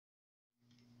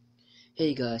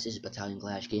Hey guys, this is Battalion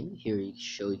Clash Gaming here to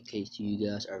showcase to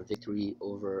you guys our victory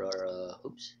over our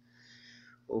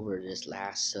over this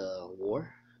last war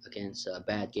against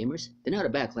bad gamers. They're not a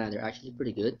bad clan; they're actually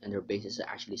pretty good, and their bases are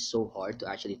actually so hard to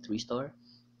actually 3-star.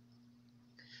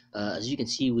 As you can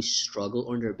see, we struggle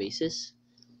on their bases.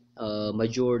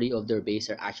 Majority of their base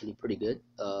are actually pretty good.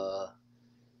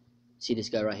 See this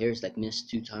guy right here is like missed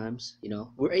 2 times.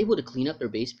 We're able to clean up their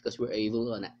base because we're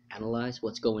able to analyze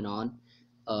what's going on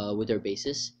with their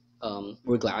bases.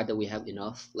 We're glad that we have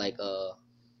enough like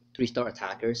 3-star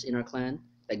attackers in our clan.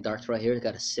 Like Darth right here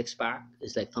got a 6-pack.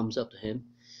 It's like thumbs up to him.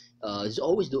 He's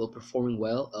always performing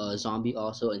well. Zombie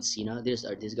also and Cena.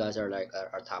 These guys are like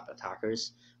our top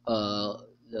attackers.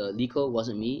 Liko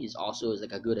wasn't me. He's also is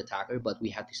like a good attacker, but we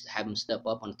had to have him step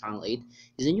up on Tunnel 8.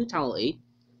 He's a new Tunnel 8.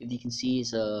 If you can see,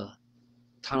 he's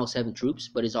Tunnel 7 troops,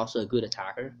 but he's also a good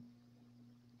attacker.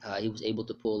 He was able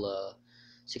to pull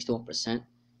 61%.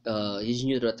 He's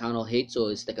new to the Tunnel 8, so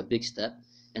it's like a big step.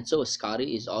 And so is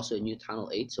Scotty is also a new Tunnel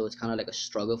 8, so it's kind of like a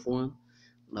struggle for him,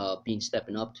 being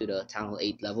stepping up to the Tunnel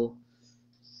 8 level.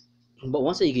 But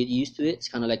once they get used to it, it's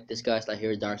kind of like this guy's like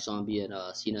here, Dark Zombie and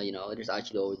Cena. They're just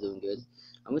actually always doing good.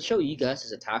 I'm gonna show you guys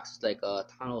his attacks. It's like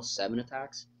Tunnel 7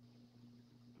 attacks.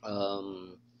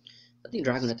 Um, I think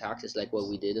Dragon attacks is like what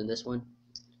we did in this one.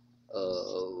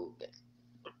 Okay.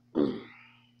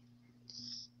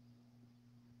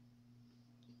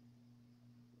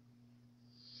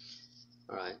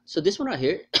 All right. So this one right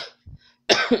here,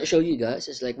 show you guys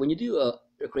is like when you do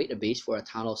create a base for a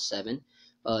tunnel 7,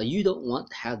 you don't want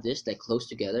to have this like close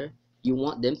together. You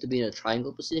want them to be in a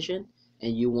triangle position,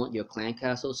 and you want your clan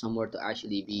castle somewhere to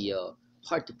actually be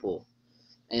hard to pull.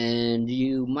 And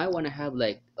you might want to have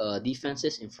like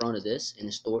defenses in front of this in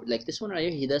the store. Like this one right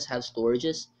here, he does have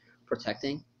storages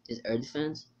protecting his air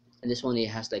defense, and this one he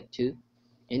has like 2,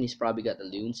 and he's probably got the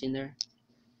loons in there.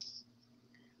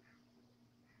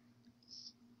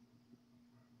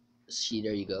 See,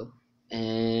 there you go.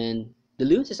 And the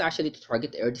loons is actually to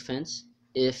target the air defense.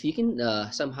 If you can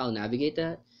somehow navigate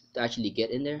that to actually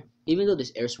get in there, even though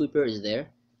this air sweeper is there,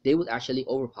 they would actually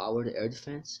overpower the air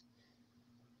defense.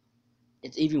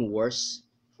 It's even worse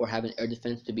for having air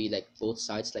defense to be like both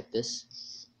sides like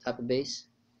this type of base.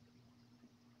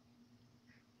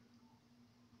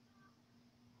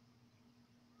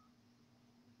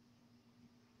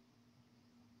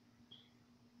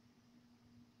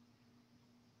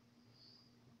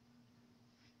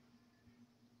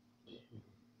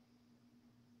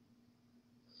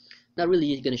 Not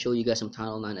really going to show you guys some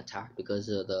Tunnel 9 attack because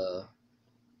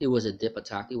it was a dip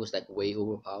attack. It was like way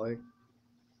overpowered.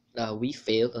 We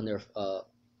failed on their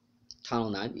Tunnel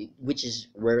 9, which is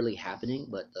rarely happening,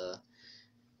 but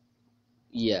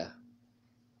yeah.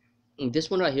 This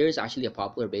one right here is actually a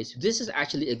popular base. This is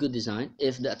actually a good design.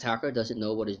 If the attacker doesn't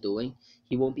know what he's doing,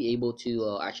 he won't be able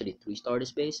to actually 3-star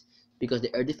this base because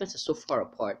the air defense is so far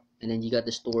apart. And then you got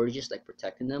the storages like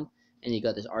protecting them, and you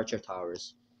got this archer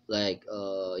towers like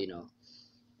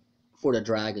for the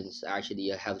dragons actually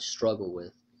have struggle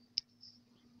with.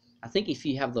 I think if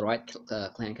you have the right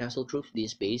clan castle troops,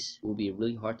 this base will be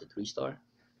really hard to 3-star.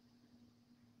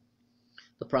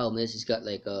 The problem is he's got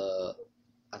like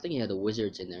I think he had the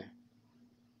wizards in there.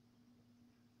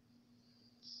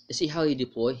 You see how he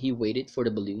deployed? He waited for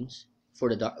the balloons for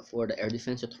the air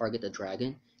defense to target the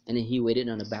dragon, and then he waited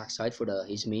on the backside for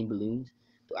his main balloons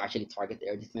to actually target the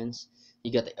air defense.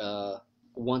 You got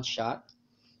one shot.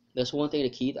 That's one thing, the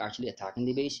key to actually attacking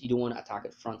the base. You don't want to attack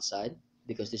it front side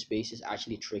because this base is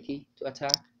actually tricky to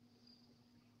attack.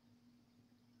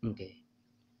 Okay.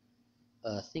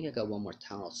 I think I got one more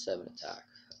Tunnel 7 attack.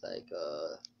 Like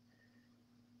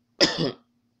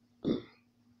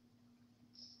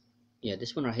yeah,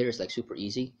 this one right here is like super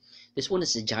easy. This one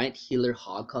is a giant healer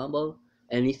hog combo,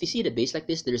 and if you see the base like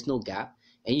this, there's no gap,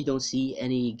 and you don't see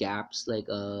any gaps like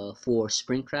for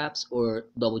spring traps or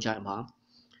double giant bomb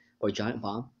or giant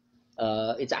bomb.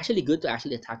 It's actually good to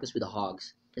actually attack this with the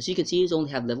hogs. As you can see, he's only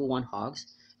have level 1 hogs,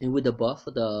 and with the buff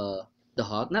of the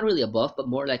hog, not really a buff, but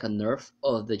more like a nerf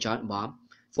of the giant bomb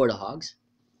for the hogs.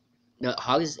 The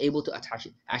hog is able to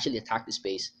actually attack this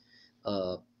base.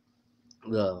 Uh,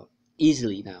 the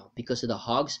easily now because the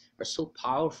hogs are so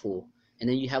powerful, and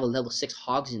then you have a level 6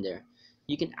 hogs in there.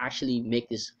 You can actually make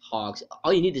these hogs,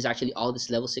 all you need is actually all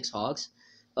this level 6 hogs.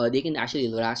 They can actually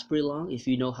last pretty long if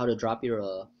you know how to drop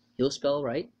your heal spell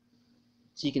right.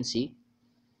 So you can see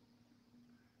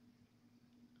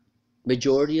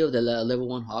majority of the level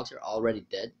 1 hogs are already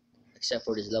dead except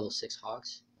for this level 6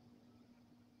 hogs.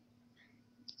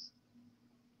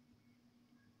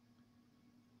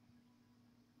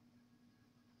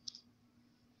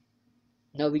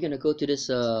 Now we're gonna go to this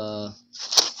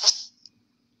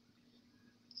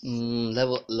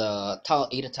Level tile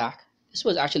 8 attack. This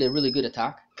was actually a really good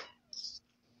attack.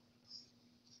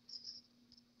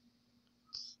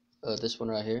 This one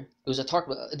right here. It was a tark.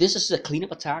 This is a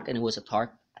cleanup attack, and it was a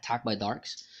tark attack by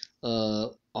darks.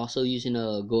 Also using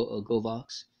a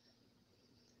Govox.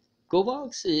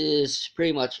 Govox is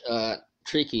pretty much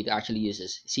tricky to actually use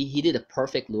this. See, he did a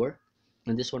perfect lure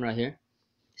in this one right here.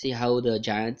 See how the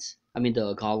giants, I mean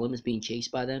the golem is being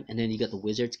chased by them, and then you got the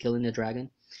wizards killing the dragon.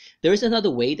 There is another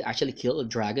way to actually kill a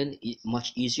dragon,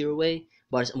 much easier way,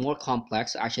 but it's more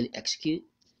complex to actually execute.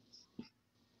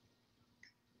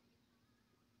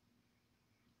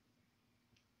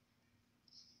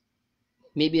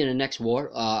 Maybe in the next war,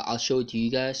 I'll show it to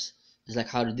you guys. It's like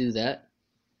how to do that.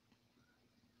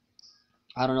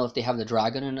 I don't know if they have the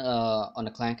dragon in, on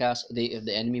the clan castle. They if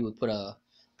the enemy would put a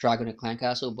dragon in clan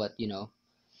castle, but you know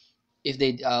if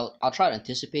they, I'll try to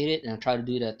anticipate it and I'll try to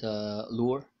do that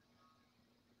lure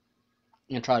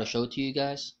and try to show it to you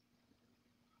guys.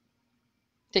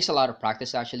 It takes a lot of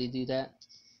practice to actually do that.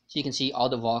 So you can see all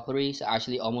the Valkyries are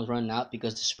actually almost running out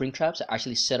because the spring traps are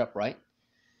actually set up right.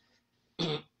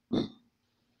 If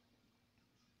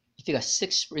you got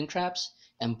 6 spring traps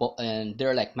and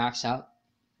they're like maxed out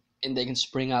and they can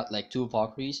spring out like 2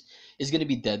 Valkyries, it's gonna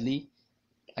be deadly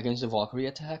against the Valkyrie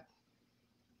attack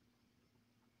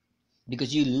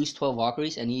because you lose 12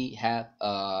 Valkyries and you have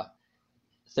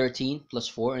 13 plus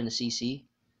 4 in the CC,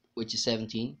 which is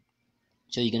 17.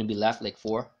 So you're gonna be left like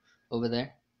 4 over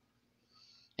there,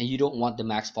 and you don't want the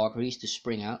max Valkyries to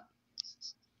spring out.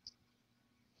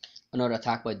 Another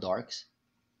attack by darks.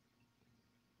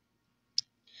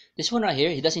 This one right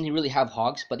here, he doesn't really have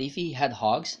hogs, but if he had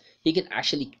hogs, he can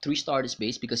actually 3-star this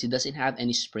base because he doesn't have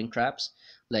any spring traps,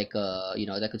 like you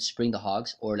know, that could spring the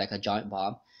hogs or like a giant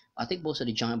bomb. I think most of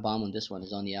the giant bomb on this one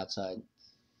is on the outside.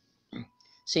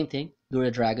 Same thing, lure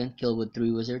a dragon, kill with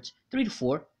 3 wizards. 3 to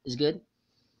 4 is good.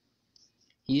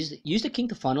 He used the king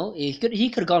to funnel. He could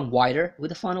have gone wider with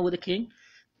the funnel with the king.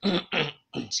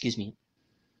 Excuse me.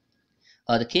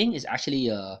 The king is actually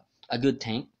a good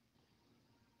tank,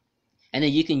 and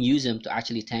then you can use him to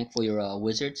actually tank for your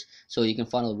wizards, so you can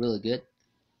funnel really good.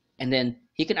 And then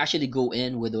he can actually go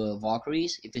in with the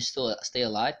Valkyries if he still stay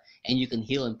alive, and you can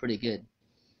heal him pretty good.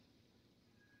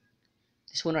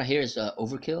 This one right here is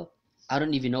overkill. I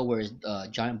don't even know where his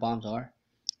giant bombs are.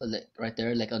 Right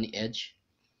there, like on the edge.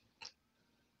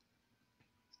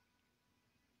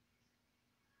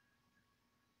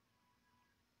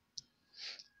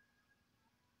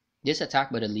 This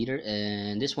attack by the leader,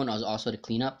 and this one was also the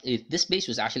cleanup. This base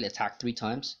was actually attacked 3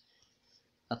 times,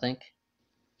 I think.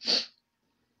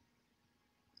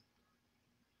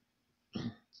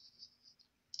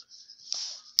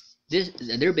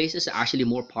 Their bases are actually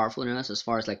more powerful than us as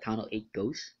far as like Town Hall 8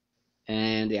 goes,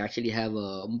 and they actually have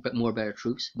more better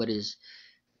troops. But is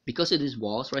because of these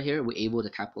walls right here, we're able to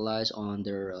capitalize on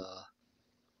their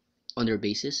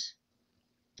bases.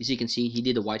 As you can see, he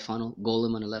did the white funnel,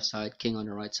 golem on the left side, king on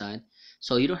the right side.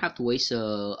 So you don't have to waste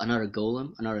another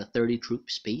golem, another 30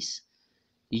 troop space.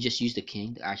 You just use the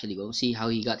king to actually go. See how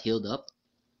he got healed up?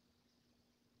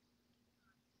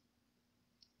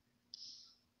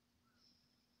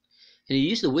 And you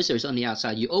use the wizards on the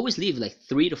outside. You always leave like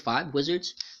 3 to 5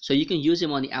 wizards, so you can use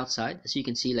them on the outside. As you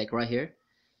can see, like right here,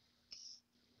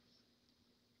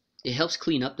 it helps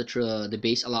clean up the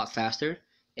base a lot faster.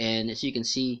 And as you can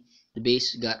see, the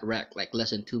base got wrecked like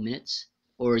less than 2 minutes,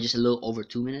 or just a little over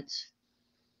 2 minutes.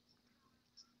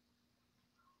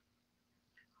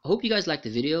 I hope you guys liked the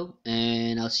video,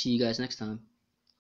 and I'll see you guys next time.